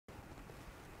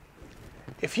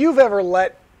If you've ever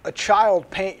let a child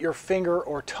paint your finger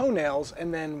or toenails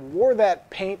and then wore that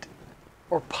paint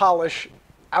or polish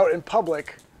out in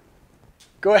public,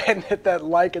 go ahead and hit that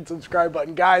like and subscribe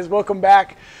button. Guys, welcome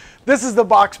back. This is the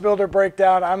BoxBuilder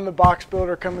Breakdown. I'm the Box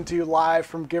Builder coming to you live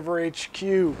from Giver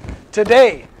HQ.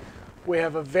 Today, we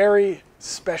have a very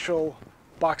special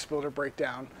BoxBuilder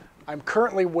Breakdown. I'm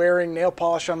currently wearing nail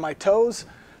polish on my toes,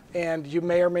 and you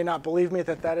may or may not believe me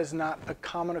that that is not a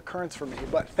common occurrence for me.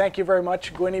 But thank you very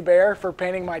much, Gwynny Bear, for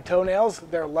painting my toenails.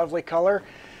 They're a lovely color.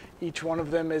 Each one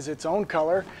of them is its own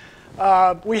color.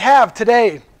 We have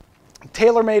today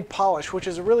tailor-made polish, which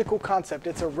is a really cool concept.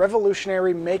 It's a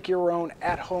revolutionary make-your-own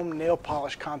at-home nail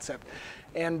polish concept.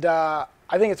 And I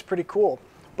think it's pretty cool.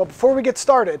 But before we get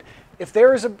started, if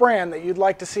there is a brand that you'd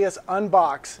like to see us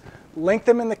unbox, link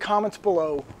them in the comments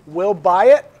below. We'll buy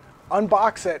it,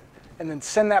 unbox it, and then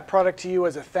send that product to you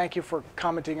as a thank you for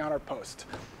commenting on our post.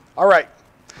 All right,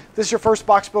 this is your first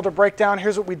BoxBuilder Breakdown.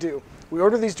 Here's what we do. We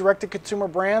order these direct-to-consumer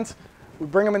brands. We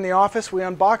bring them in the office. We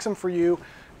unbox them for you.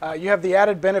 You have the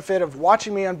added benefit of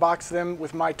watching me unbox them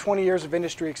with my 20 years of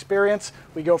industry experience.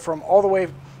 We go from all the way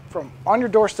from on your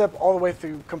doorstep all the way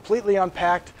through completely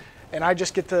unpacked, and I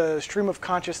just get to stream of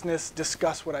consciousness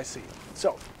discuss what I see.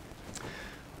 So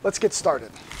let's get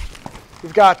started.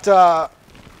 We've got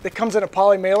it comes in a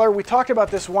poly mailer. We talked about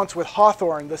this once with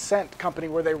Hawthorne, the scent company,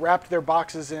 where they wrapped their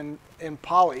boxes in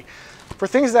poly. For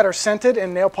things that are scented,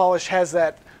 and nail polish has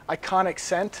that iconic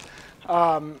scent,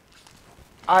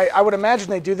 I would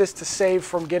imagine they do this to save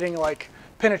from getting like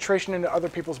penetration into other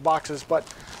people's boxes, but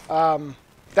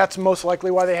that's most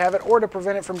likely why they have it, or to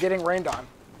prevent it from getting rained on.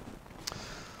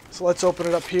 So let's open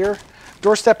it up here.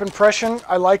 Doorstep impression,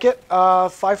 I like it.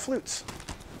 5 flutes.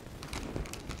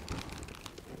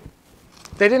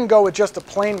 They didn't go with just a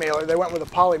plain mailer, they went with a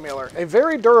poly mailer. A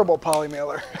very durable poly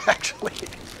mailer, actually.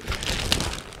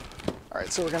 All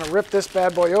right, so we're gonna rip this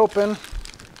bad boy open.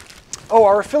 Oh,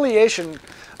 our affiliation.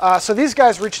 So these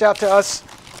guys reached out to us,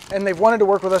 and they've wanted to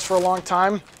work with us for a long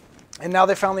time, and now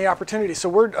they found the opportunity. So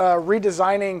we're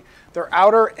redesigning their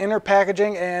outer, inner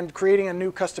packaging and creating a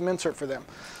new custom insert for them.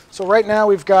 So right now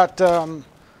we've got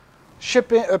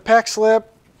shipping, a pack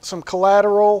slip, some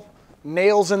collateral,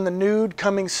 Nails in the Nude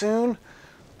coming soon.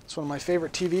 It's one of my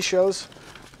favorite TV shows.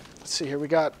 Let's see here, we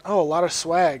got, oh, a lot of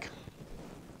swag.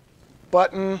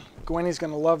 Button, Gwenny's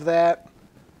gonna love that.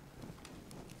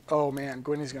 Oh man,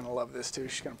 Gwenny's gonna love this too.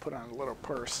 She's gonna put on a little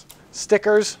purse.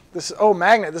 Stickers, this is, oh,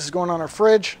 magnet, this is going on our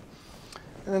fridge.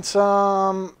 And then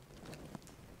some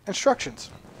instructions.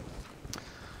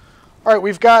 All right,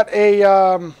 we've got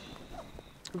an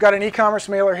e-commerce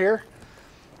mailer here.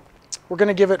 We're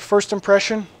gonna give it first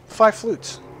impression, 5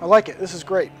 flutes. I like it, this is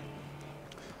great.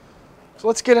 So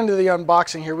let's get into the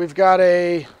unboxing here. We've got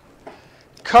a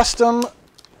custom,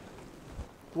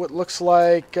 what looks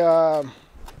like, yeah,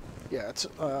 it's,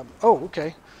 oh,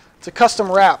 okay. It's a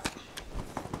custom wrap.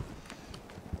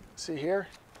 See here?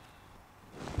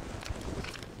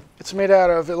 It's made out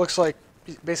of, it looks like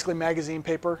basically magazine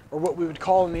paper, or what we would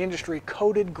call in the industry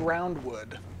coated ground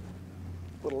wood.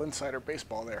 Little insider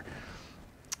baseball there.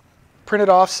 Printed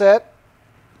offset,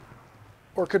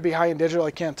 or it could be high-end digital, I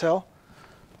can't tell.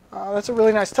 That's a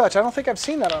really nice touch. I don't think I've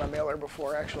seen that on a mailer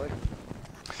before, actually.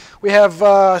 We have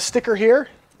a sticker here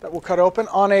that we'll cut open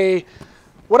on a,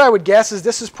 what I would guess is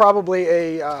this is probably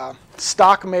a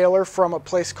stock mailer from a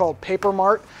place called Paper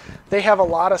Mart. They have a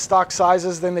lot of stock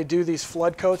sizes, then they do these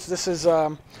flood coats. This is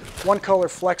one color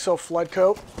Flexo flood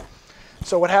coat.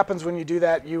 So what happens when you do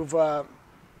that, you've got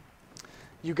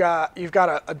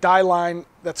a die line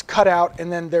that's cut out,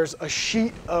 and then there's a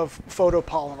sheet of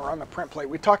photopolymer on the print plate.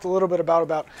 We talked a little bit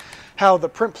about how the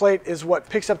print plate is what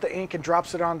picks up the ink and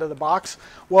drops it onto the box.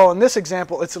 Well, in this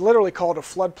example, it's literally called a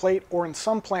flood plate, or in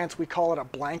some plants we call it a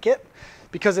blanket,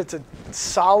 because it's a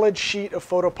solid sheet of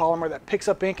photopolymer that picks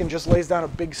up ink and just lays down a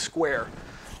big square.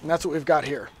 And that's what we've got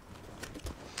here.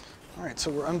 All right,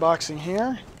 so we're unboxing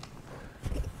here.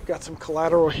 We've got some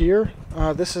collateral here.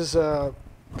 This is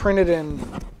printed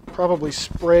and probably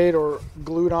sprayed or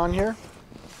glued on here.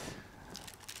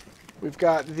 We've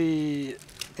got the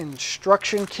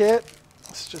instruction kit.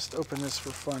 Let's just open this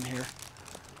for fun here.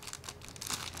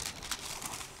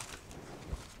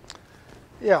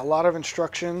 Yeah, a lot of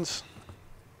instructions.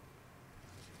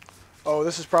 Oh,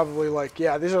 this is probably like,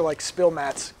 yeah, these are like spill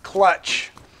mats.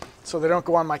 Clutch. So they don't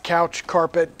go on my couch,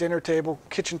 carpet, dinner table,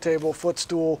 kitchen table,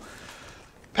 footstool,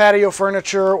 patio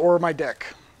furniture, or my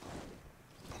deck.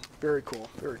 Very cool,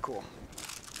 very cool.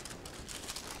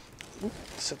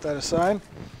 Set that aside.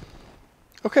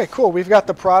 Okay, cool. We've got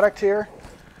the product here.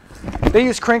 They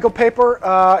use crinkle paper.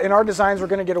 In our designs, we're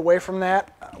going to get away from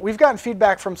that. we've gotten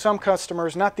feedback from some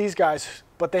customers, not these guys,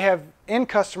 but they have end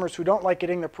customers who don't like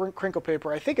getting the crinkle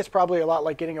paper. I think it's probably a lot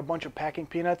like getting a bunch of packing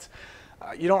peanuts.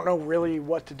 You don't know really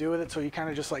what to do with it, so you kind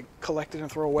of just like collect it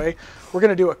and throw away. We're going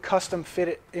to do a custom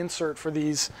fit insert for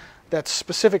these that's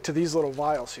specific to these little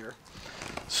vials here.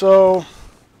 So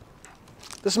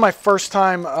this is my first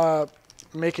time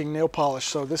making nail polish,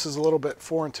 so this is a little bit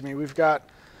foreign to me. We've got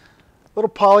little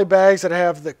poly bags that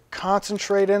have the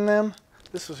concentrate in them.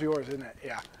 This was yours, isn't it?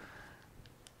 Yeah.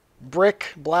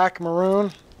 Brick, black,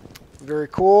 maroon. Very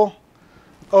cool.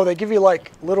 Oh, they give you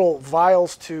like little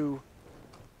vials to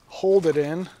hold it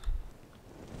in.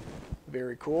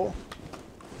 Very cool.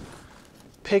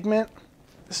 Pigment.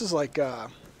 This is like kind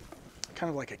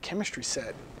of like a chemistry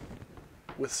set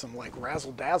with some like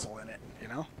razzle dazzle in it, you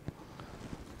know.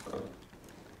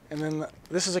 And then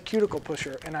this is a cuticle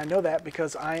pusher, and I know that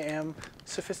because I am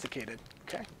sophisticated.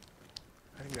 Okay,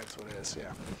 I think that's what it is.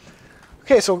 Yeah.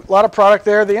 Okay, so a lot of product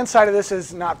there. The inside of this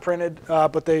is not printed,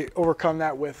 but they overcome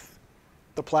that with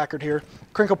the placard here.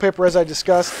 Crinkle paper, as I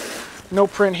discussed. No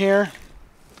print here.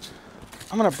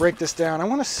 I'm going to break this down. I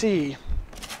want to see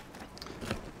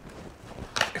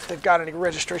if they've got any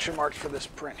registration marks for this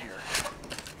print here.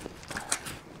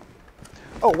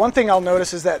 Oh, one thing I'll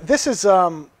notice is that this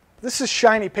is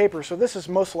shiny paper, so this is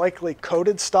most likely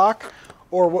coated stock,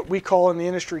 or what we call in the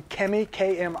industry Chemi,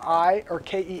 K-M-I, or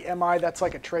K-E-M-I. That's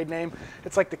like a trade name.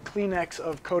 It's like the Kleenex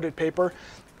of coated paper.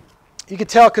 You can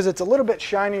tell because it's a little bit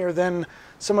shinier than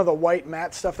some of the white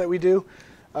matte stuff that we do.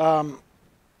 But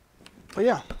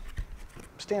yeah,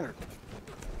 standard.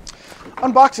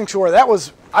 Unboxing tour,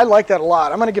 I like that a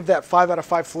lot. I'm going to give that 5 out of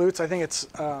 5 flutes. I think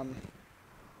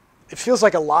it feels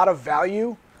like a lot of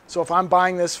value. So if I'm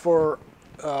buying this for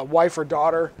wife or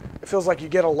daughter, it feels like you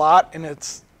get a lot, and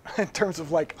it's in terms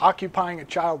of like occupying a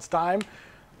child's time,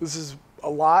 this is a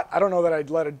lot. I don't know that I'd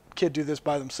let a kid do this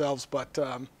by themselves, but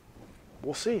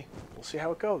we'll see. We'll see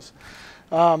how it goes.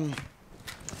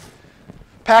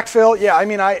 Pack fill, yeah. I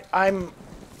mean,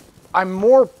 I'm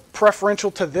more preferential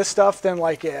to this stuff than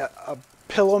like a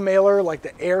pillow mailer, like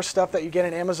the air stuff that you get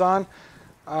in Amazon,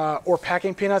 or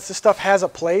packing peanuts. This stuff has a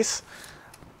place.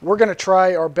 We're going to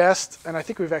try our best, and I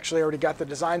think we've actually already got the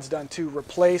designs done, to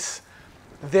replace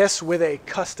this with a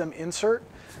custom insert.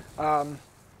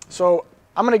 So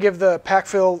I'm going to give the pack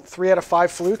fill 3 out of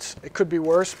 5 flutes. It could be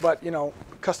worse, but you know,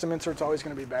 custom insert's always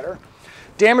going to be better.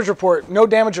 Damage report, no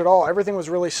damage at all. Everything was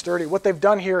really sturdy. What they've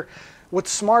done here,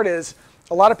 what's smart is,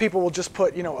 a lot of people will just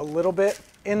put, you know, a little bit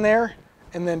in there,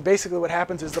 and then basically what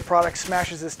happens is the product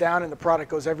smashes this down and the product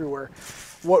goes everywhere.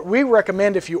 What we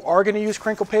recommend if you are going to use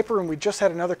crinkle paper, and we just had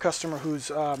another customer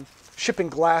who's shipping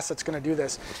glass that's going to do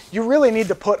this, you really need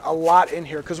to put a lot in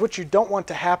here, because what you don't want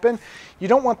to happen, you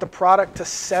don't want the product to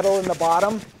settle in the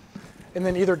bottom and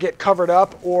then either get covered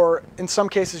up, or in some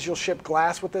cases you'll ship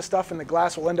glass with this stuff and the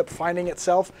glass will end up finding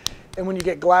itself, and when you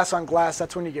get glass on glass,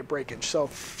 that's when you get breakage. So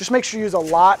just make sure you use a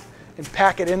lot and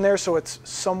pack it in there so it's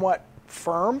somewhat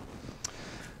firm.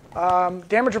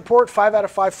 Damage report, 5 out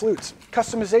of 5 flutes.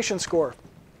 Customization score.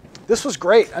 This was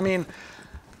great. I mean,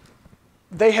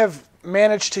 they have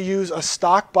managed to use a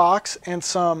stock box and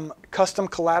some custom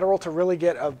collateral to really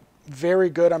get a very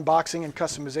good unboxing and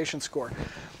customization score.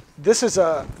 These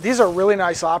are a really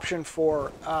nice option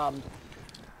for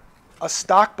a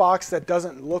stock box that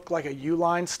doesn't look like a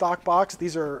U-line stock box.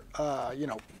 These are, you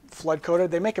know, flood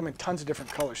coated. They make them in tons of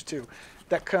different colors too.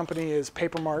 That company is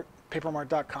Papermart,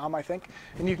 papermart.com, I think,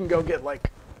 and you can go get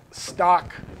like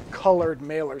stock colored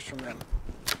mailers from them.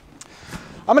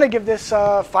 I'm going to give this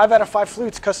 5 out of 5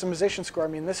 flutes customization score. I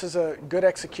mean, this is a good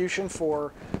execution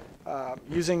for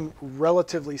using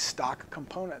relatively stock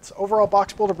components. Overall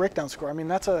BoxBuilder Breakdown score, I mean,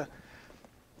 that's a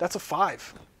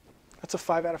 5. That's a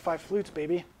 5 out of 5 flutes,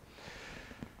 baby.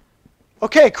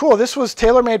 Okay, cool. This was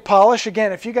TaylorMade Polish.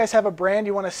 Again, if you guys have a brand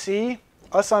you want to see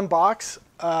us unbox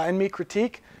and me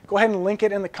critique, go ahead and link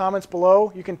it in the comments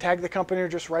below. You can tag the company or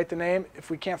just write the name. If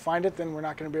we can't find it, then we're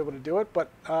not going to be able to do it,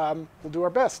 but we'll do our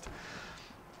best.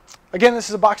 Again, this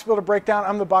is a BoxBuilder Breakdown.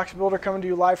 I'm the Box Builder coming to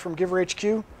you live from Giver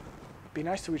HQ. Be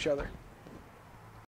nice to each other.